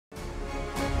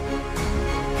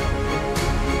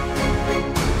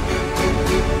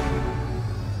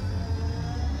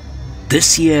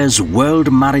This year's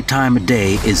World Maritime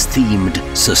Day is themed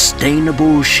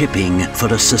Sustainable Shipping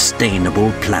for a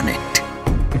Sustainable Planet.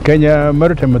 Kenya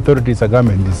Maritime Authority is a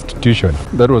government institution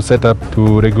that was set up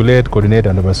to regulate, coordinate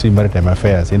and oversee maritime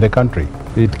affairs in the country.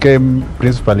 It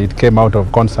came out of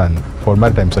concern for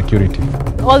maritime security.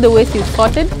 All the waste is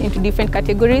sorted into different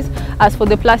categories. As for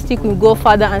the plastic, we'll go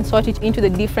further and sort it into the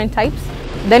different types,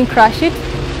 then crush it.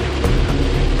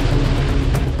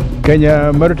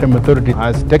 Kenya Maritime Authority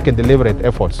has taken deliberate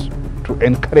efforts to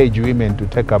encourage women to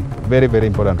take up very, very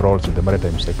important roles in the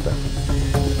maritime sector.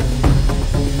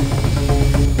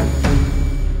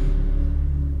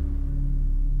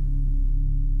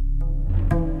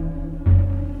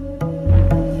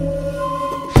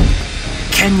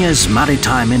 Kenya's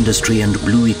maritime industry and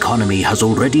blue economy has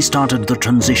already started the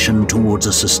transition towards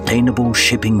a sustainable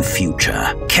shipping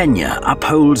future. Kenya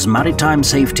upholds maritime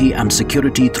safety and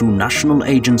security through national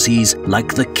agencies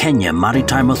like the Kenya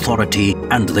Maritime Authority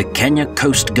and the Kenya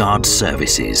Coast Guard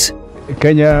Services.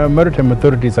 Kenya Maritime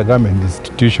Authority is a government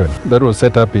institution that was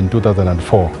set up in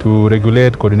 2004 to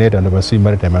regulate, coordinate and oversee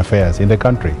maritime affairs in the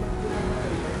country.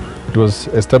 It was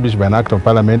established by an Act of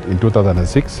Parliament in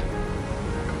 2006.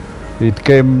 It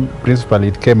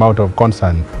came out of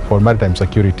concern for maritime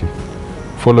security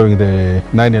following the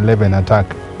 9/11 attack.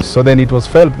 So then it was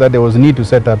felt that there was a need to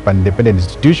set up an independent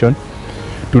institution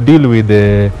to deal with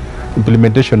the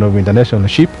implementation of international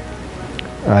ship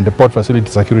and the Port Facility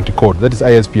Security Code, that is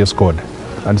ISPS code.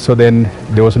 And so then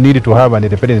there was a need to have an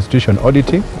independent institution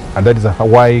auditing, and that is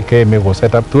why KMA was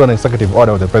set up through an executive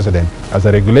order of the President as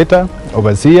a regulator,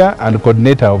 overseer and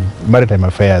coordinator of maritime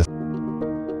affairs.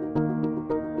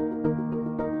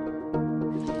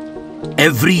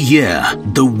 Every year,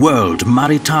 the World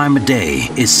Maritime Day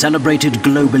is celebrated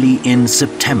globally in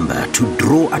September to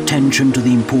draw attention to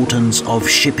the importance of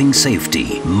shipping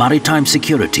safety, maritime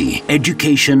security,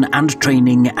 education and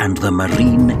training, and the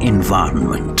marine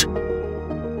environment.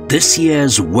 This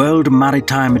year's World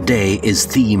Maritime Day is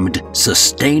themed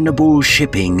Sustainable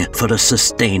Shipping for a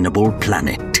Sustainable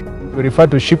Planet. We refer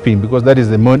to shipping because that is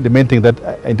the main thing that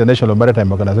International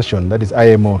Maritime Organization, that is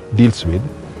IMO, deals with,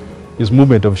 is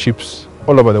movement of ships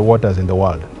all over the waters in the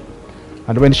world.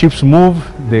 And when ships move,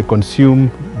 they consume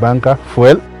bunker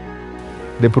fuel,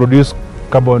 they produce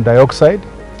carbon dioxide,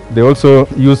 they also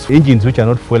use engines which are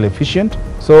not fuel efficient.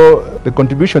 So the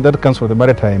contribution that comes from the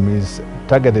maritime is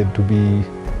targeted to be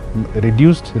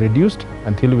reduced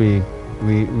until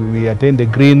we attain the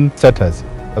green status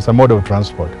as a mode of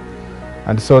transport.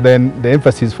 And so then the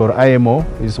emphasis for IMO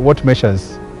is what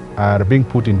measures are being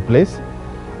put in place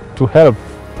to help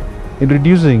in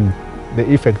reducing the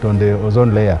effect on the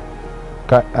ozone layer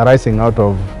arising out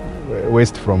of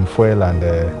waste from fuel and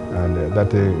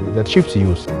that ships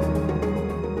use.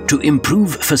 To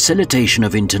improve facilitation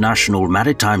of international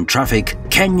maritime traffic,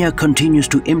 Kenya continues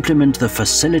to implement the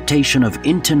Facilitation of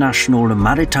International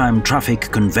Maritime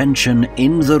Traffic Convention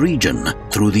in the region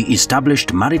through the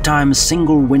established Maritime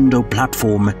Single Window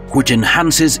Platform, which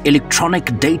enhances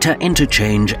electronic data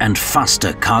interchange and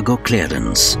faster cargo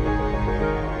clearance.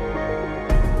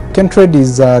 KenTrade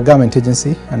is a government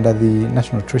agency under the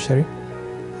National Treasury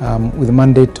with a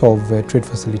mandate of trade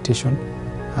facilitation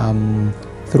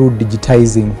through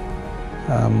digitizing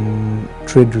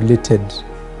trade-related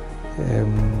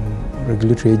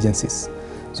regulatory agencies.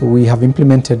 So we have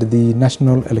implemented the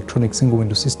National Electronic Single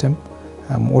Window System,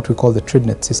 what we call the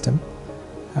TradeNet system,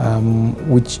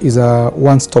 which is a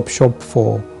one-stop shop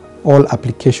for all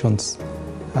applications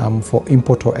for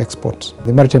import or export.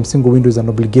 The Maritime Single Window is an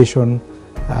obligation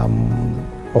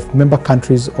of member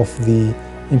countries of the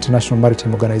International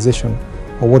Maritime Organization,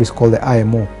 or what is called the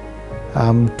IMO,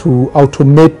 to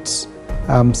automate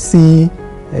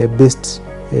sea-based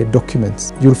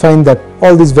documents. You'll find that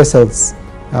all these vessels,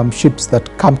 ships that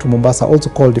come to Mombasa, also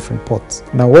call different ports.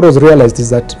 Now what was realized is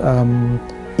that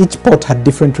each port had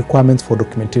different requirements for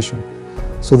documentation.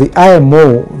 So the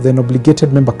IMO then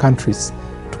obligated member countries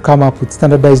to come up with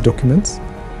standardized documents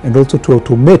and also to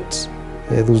automate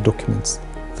those documents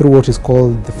through what is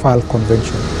called the File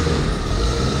Convention.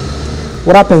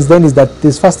 What happens then is that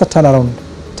there's faster turnaround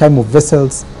time of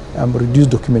vessels, reduced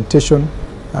documentation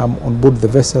on board the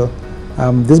vessel.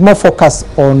 There's more focus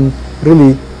on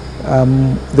really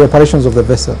the operations of the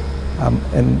vessel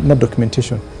and not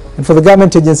documentation. And for the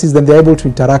government agencies, then they're able to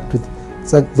interact with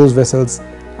those vessels,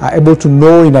 are able to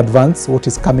know in advance what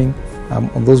is coming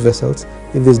on those vessels.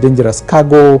 If there's dangerous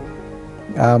cargo,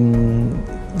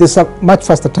 there's a much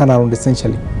faster turnaround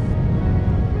essentially.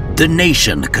 The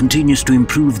nation continues to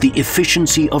improve the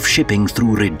efficiency of shipping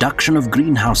through reduction of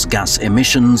greenhouse gas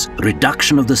emissions,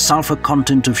 reduction of the sulfur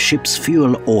content of ships'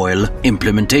 fuel oil,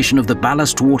 implementation of the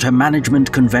Ballast Water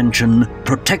Management Convention,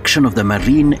 protection of the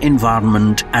marine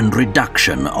environment, and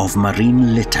reduction of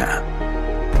marine litter.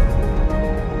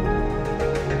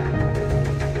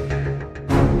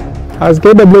 As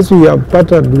KWS, we have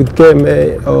partnered with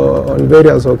KMA on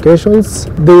various occasions.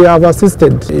 They have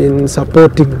assisted in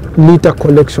supporting litter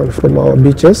collection from our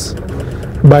beaches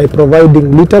by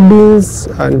providing litter bins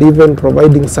and even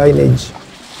providing signage.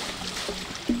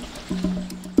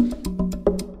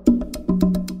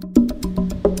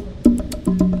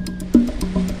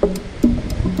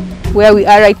 Where we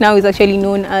are right now is actually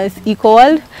known as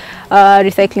EcoWorld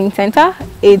Recycling Center.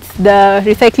 It's the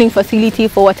recycling facility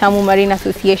for Watamu Marine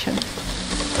Association.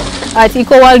 At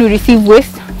EcoWorld, we receive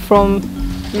waste from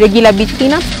regular beach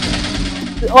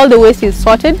cleanups. All the waste is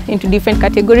sorted into different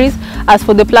categories. As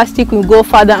for the plastic, we go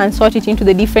further and sort it into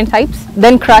the different types,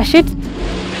 then crush it.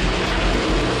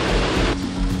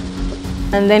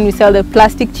 And then we sell the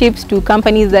plastic chips to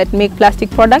companies that make plastic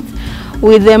products.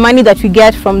 With the money that we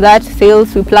get from that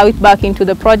sales, we plow it back into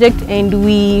the project and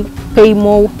we pay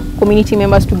more community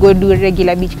members to go do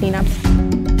regular beach cleanups.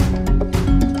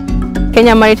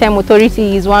 Kenya Maritime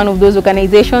Authority is one of those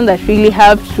organizations that really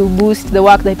helped to boost the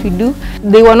work that we do.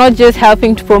 They were not just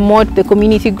helping to promote the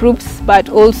community groups, but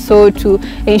also to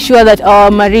ensure that our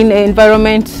marine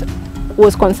environment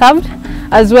was conserved,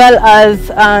 as well as,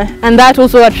 and that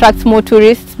also attracts more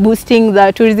tourists, boosting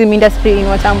the tourism industry in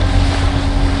Watamu.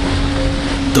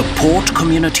 The Port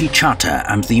Community Charter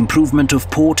and the improvement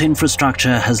of port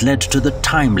infrastructure has led to the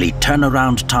timely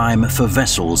turnaround time for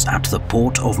vessels at the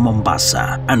Port of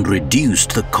Mombasa and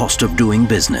reduced the cost of doing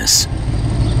business.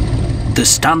 The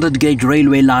standard gauge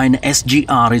railway line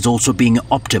SGR is also being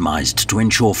optimized to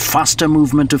ensure faster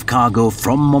movement of cargo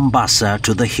from Mombasa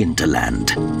to the hinterland.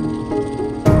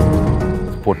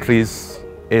 Portrees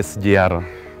SGR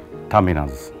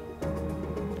terminus.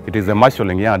 It is a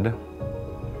marshalling yard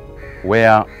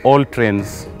where all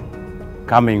trains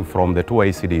coming from the two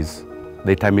ICDs,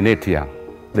 they terminate here.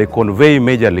 They convey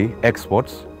majorly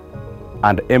exports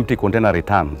and empty container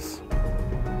returns.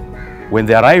 When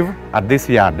they arrive at this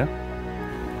yard,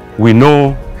 we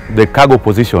know the cargo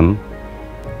position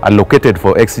allocated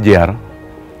for XGR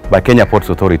by Kenya Ports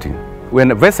Authority.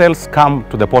 When vessels come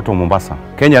to the Port of Mombasa,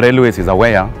 Kenya Railways is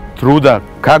aware through the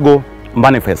cargo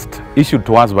manifest issued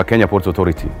to us by Kenya Ports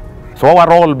Authority. So our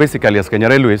role basically as Kenya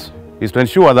Railways is to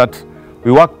ensure that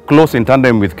we work close in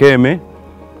tandem with KMA,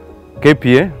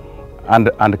 KPA,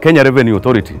 and Kenya Revenue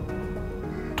Authority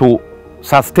to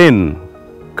sustain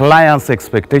clients'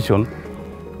 expectation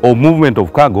of movement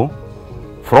of cargo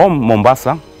from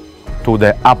Mombasa to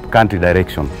the up-country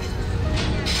direction.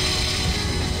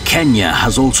 Kenya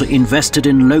has also invested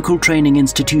in local training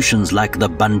institutions like the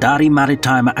Bandari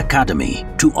Maritime Academy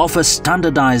to offer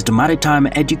standardized maritime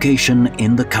education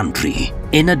in the country.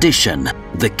 In addition,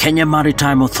 the Kenya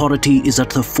Maritime Authority is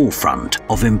at the forefront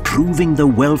of improving the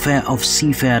welfare of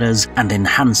seafarers and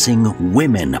enhancing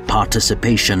women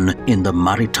participation in the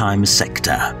maritime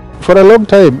sector. For a long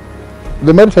time,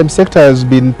 the maritime sector has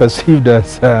been perceived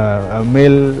as a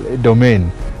male domain.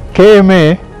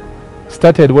 KMA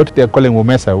started what they are calling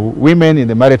WOMESA, Women in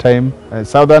the Maritime,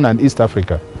 Southern and East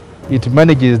Africa. It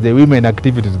manages the women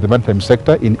activities in the maritime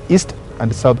sector in East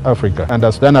and South Africa and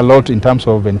has done a lot in terms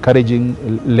of encouraging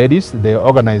ladies. They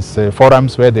organize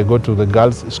forums where they go to the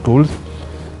girls' schools,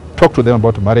 talk to them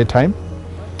about maritime,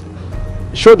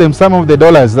 show them some of the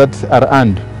dollars that are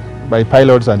earned by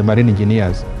pilots and marine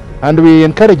engineers. And we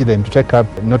encourage them to take up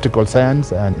nautical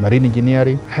science and marine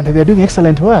engineering, and they are doing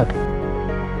excellent work.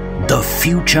 The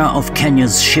future of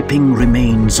Kenya's shipping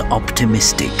remains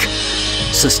optimistic.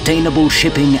 Sustainable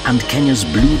shipping and Kenya's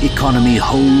blue economy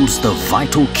holds the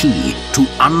vital key to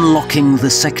unlocking the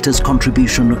sector's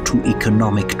contribution to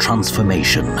economic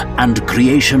transformation and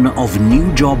creation of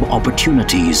new job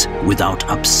opportunities without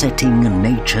upsetting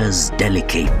nature's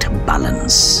delicate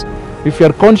balance. If you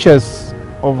are conscious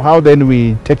of how then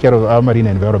we take care of our marine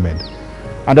environment,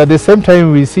 and at the same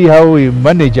time we see how we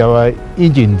manage our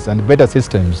engines and better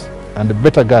systems and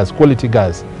better gas, quality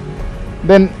gas,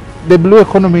 then the blue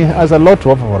economy has a lot to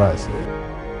offer for us.